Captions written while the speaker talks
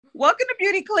Welcome to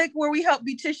Beauty Click, where we help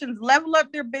beauticians level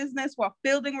up their business while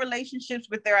building relationships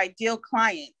with their ideal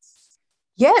clients.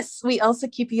 Yes, we also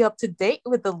keep you up to date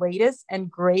with the latest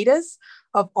and greatest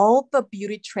of all the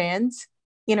beauty trends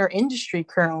in our industry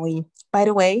currently. By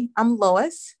the way, I'm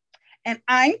Lois. And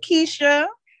I'm Keisha.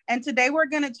 And today we're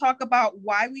going to talk about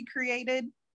why we created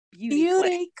Beauty Click.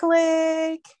 Beauty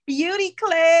Click. Beauty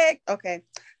Click. Okay.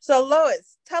 So,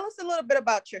 Lois, tell us a little bit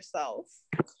about yourself.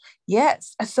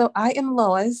 Yes, so I am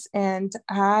Lois, and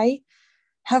I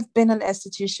have been an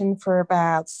esthetician for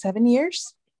about 7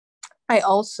 years. I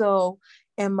also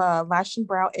am a lash and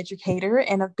brow educator,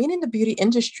 and I've been in the beauty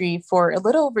industry for a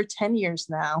little over 10 years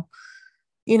now.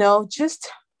 Just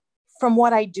from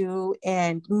what I do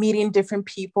and meeting different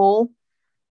people,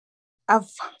 I've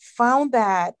found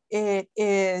that it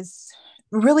is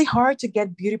really hard to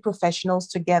get beauty professionals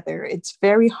together. It's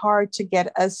very hard to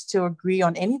get us to agree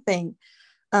on anything.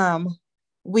 Um,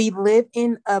 we live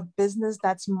in a business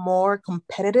that's more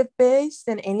competitive based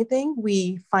than anything.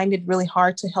 We find it really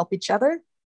hard to help each other.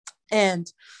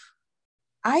 And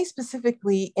I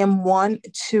specifically am one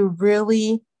to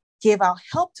really give out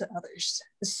help to others.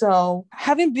 So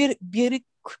having Beauty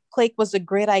Click was a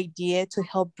great idea to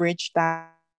help bridge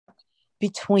that gap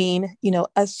between,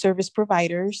 us service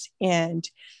providers and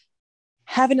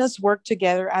having us work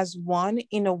together as one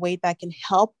in a way that can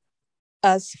help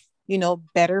us,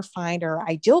 better find our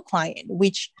ideal client,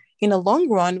 which in the long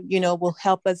run, will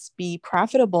help us be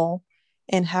profitable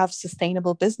and have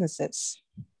sustainable businesses.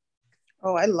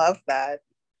 Oh, I love that.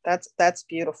 That's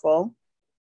beautiful.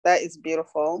 That is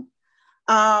beautiful.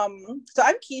 So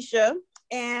I'm Keisha,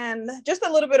 and just a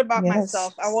little bit about Yes.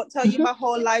 myself. I won't tell you my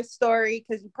whole life story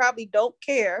because you probably don't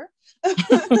care.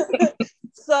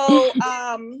 So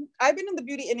I've been in the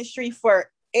beauty industry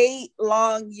for 8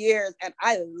 long years, and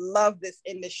I love this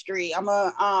industry.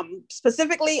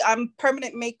 I'm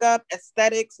permanent makeup,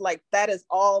 aesthetics, like that is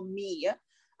all me.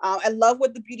 I love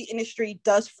what the beauty industry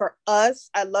does for us.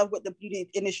 I love what the beauty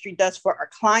industry does for our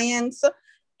clients.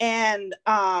 And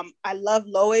I love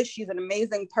Lois. She's an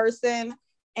amazing person.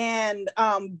 And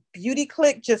Beauty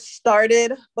Click just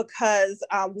started because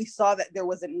we saw that there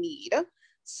was a need.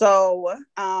 So,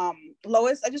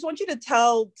 Lois, I just want you to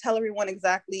tell everyone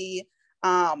exactly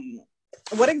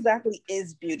what exactly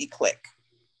is Beauty Click.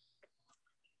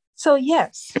 So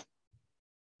yes,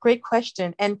 great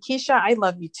question. And Keisha, I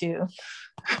love you too.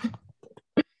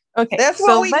 Okay, That's what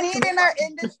so we let's need move in our on.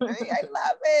 industry. I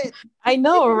love it. I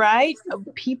know, right?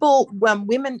 People,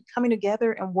 women coming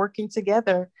together and working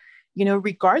together,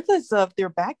 regardless of their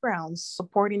backgrounds,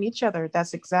 supporting each other.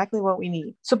 That's exactly what we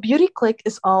need. So, Beauty Click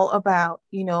is all about,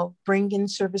 bringing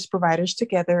service providers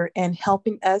together and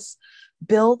helping us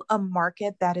build a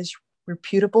market that is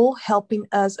reputable, helping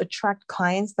us attract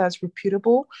clients that's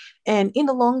reputable, and in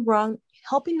the long run,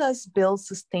 helping us build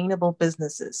sustainable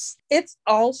businesses. It's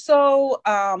also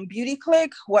Beauty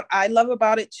Click. What I love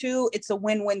about it too, it's a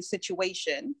win-win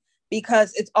situation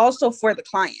because it's also for the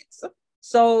clients.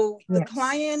 So the Yes.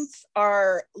 clients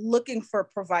are looking for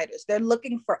providers. They're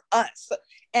looking for us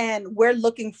and we're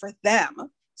looking for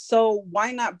them. So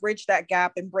why not bridge that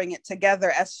gap and bring it together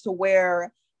as to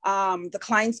where the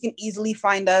clients can easily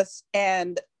find us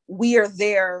and we are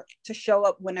there to show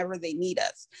up whenever they need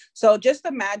us. So just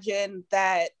imagine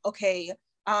that, okay,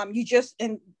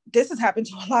 and this has happened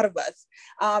to a lot of us.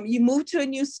 You move to a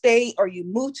new state or you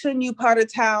move to a new part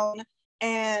of town,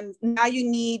 and now you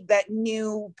need that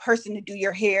new person to do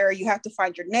your hair. You have to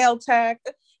find your nail tech.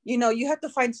 You have to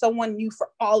find someone new for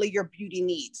all of your beauty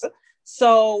needs.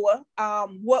 So,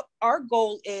 what our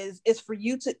goal is for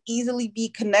you to easily be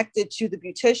connected to the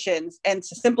beauticians and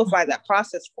to simplify that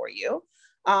process for you.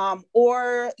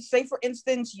 Or say, for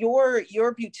instance, your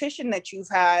beautician that you've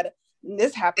had,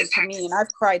 this happened to me and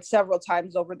I've cried several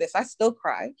times over this. I still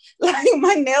cry. Like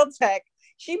my nail tech,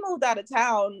 she moved out of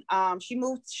town. She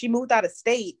moved out of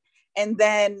state. And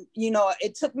then,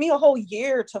 it took me a whole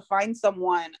year to find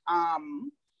someone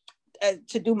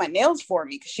to do my nails for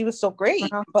me because she was so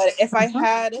great. But if I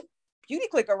had Beauty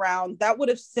Click around, that would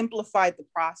have simplified the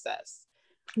process.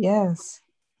 Yes.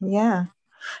 Yeah.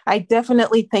 I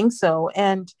definitely think so.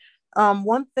 And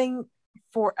one thing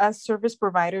for us service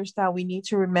providers that we need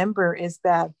to remember is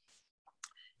that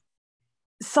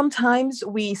sometimes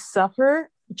we suffer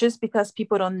just because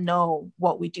people don't know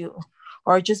what we do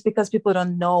or just because people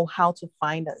don't know how to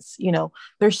find us.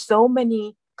 There's so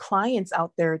many clients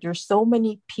out there. There's so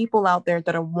many people out there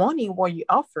that are wanting what you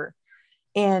offer.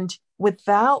 And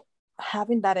without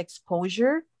having that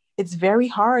exposure, it's very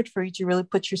hard for you to really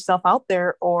put yourself out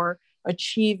there or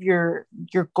achieve your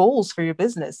goals for your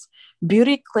business.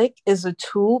 Beauty Click is a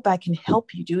tool that can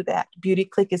help you do that. Beauty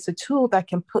Click is a tool that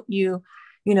can put you,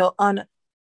 on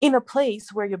in a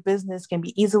place where your business can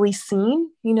be easily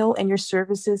seen, and your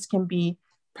services can be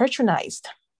patronized.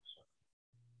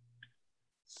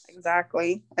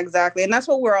 Exactly. And that's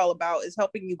what we're all about, is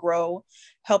helping you grow,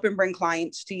 helping bring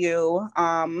clients to you,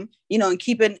 and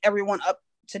keeping everyone up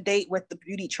to date with the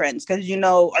beauty trends, because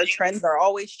our trends are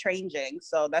always changing.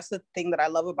 So that's the thing that I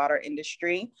love about our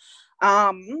industry.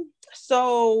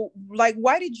 So like,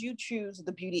 why did you choose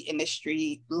the beauty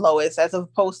industry, Lois, as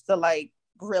opposed to like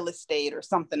real estate or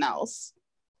something else?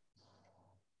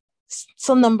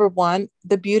 So number one,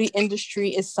 the beauty industry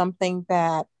is something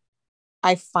that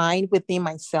I find within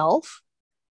myself,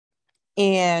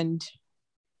 and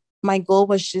my goal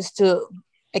was just to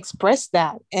express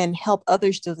that and help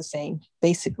others do the same.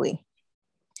 Basically,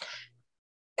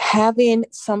 having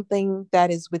something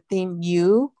that is within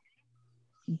you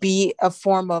be a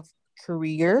form of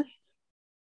career,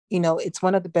 it's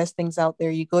one of the best things out there.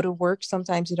 You go to work,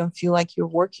 sometimes you don't feel like you're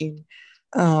working.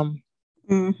 You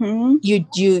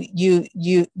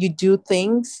do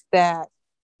things that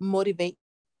motivate.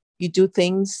 You do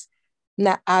things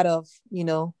not out of,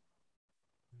 okay,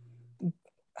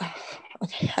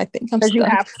 I think I'm because you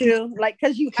stuck. have to, like,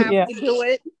 because you have to do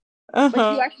it, but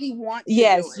you actually want to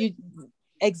yes, do it.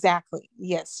 Exactly.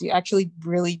 Yes, you actually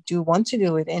really do want to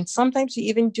do it. And sometimes you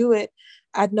even do it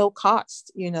at no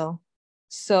cost,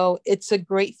 So it's a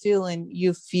great feeling.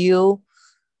 You feel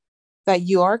that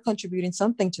you are contributing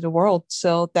something to the world.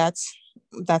 So that's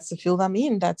the field I'm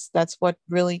in. That's what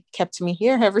really kept me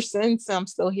here ever since. I'm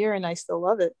still here and I still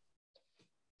love it.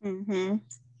 Mm-hmm.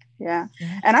 Yeah.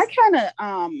 And I kind of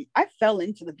I fell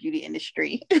into the beauty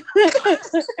industry. I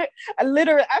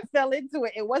fell into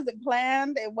it. It wasn't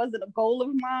planned. It wasn't a goal of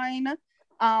mine.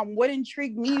 What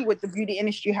intrigued me with the beauty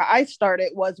industry, how I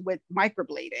started, was with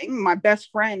microblading. My best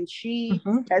friend, she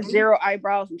has zero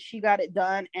eyebrows and she got it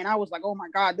done. And I was like, oh my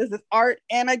God, this is art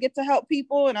and I get to help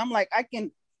people. And I'm like, I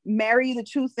can marry the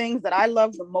two things that I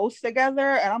love the most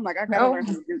together. And I'm like, I gotta learn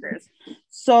how to do this.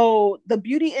 So the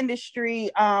beauty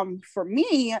industry, for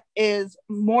me, is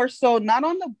more so not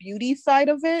on the beauty side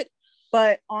of it,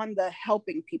 but on the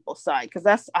helping people side,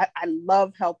 because I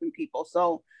love helping people.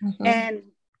 So and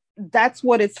that's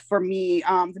what it's for me.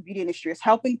 The beauty industry is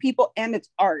helping people, and it's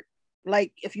art.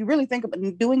 Like, if you really think about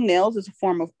it, doing nails is a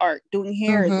form of art. Doing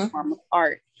hair is a form of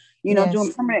art.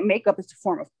 Doing permanent makeup is a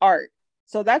form of art.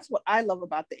 So that's what I love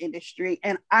about the industry.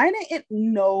 And I didn't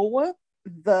know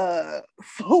the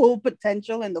full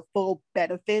potential and the full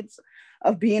benefits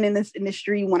of being in this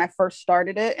industry when I first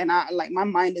started it. And my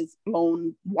mind is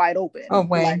blown wide open.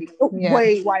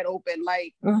 Way wide open.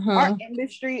 Like, our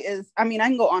industry is, I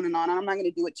can go on and on, and I'm not going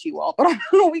to do it to you all, but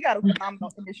we got a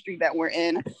phenomenal industry that we're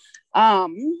in.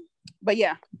 But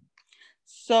yeah.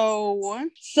 So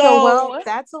well,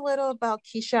 that's a little about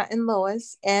Keisha and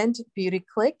Lois and Beauty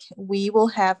Click. We will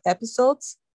have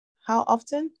episodes. How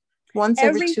often? Once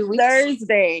every 2 weeks?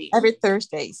 Thursday. Every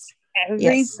Thursdays.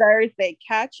 Every Thursday.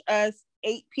 Catch us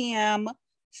 8 p.m.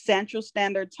 Central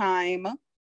Standard Time.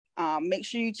 Make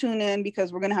sure you tune in,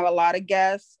 because we're going to have a lot of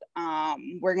guests.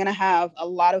 We're going to have a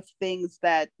lot of things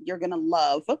that you're going to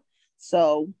love.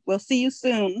 So we'll see you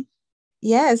soon.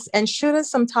 Yes, and shoot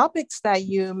us some topics that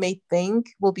you may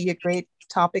think will be a great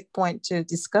topic point to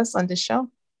discuss on the show.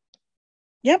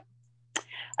 Yep.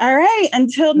 All right.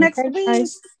 Until next week.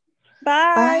 Guys.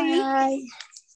 Bye. Bye.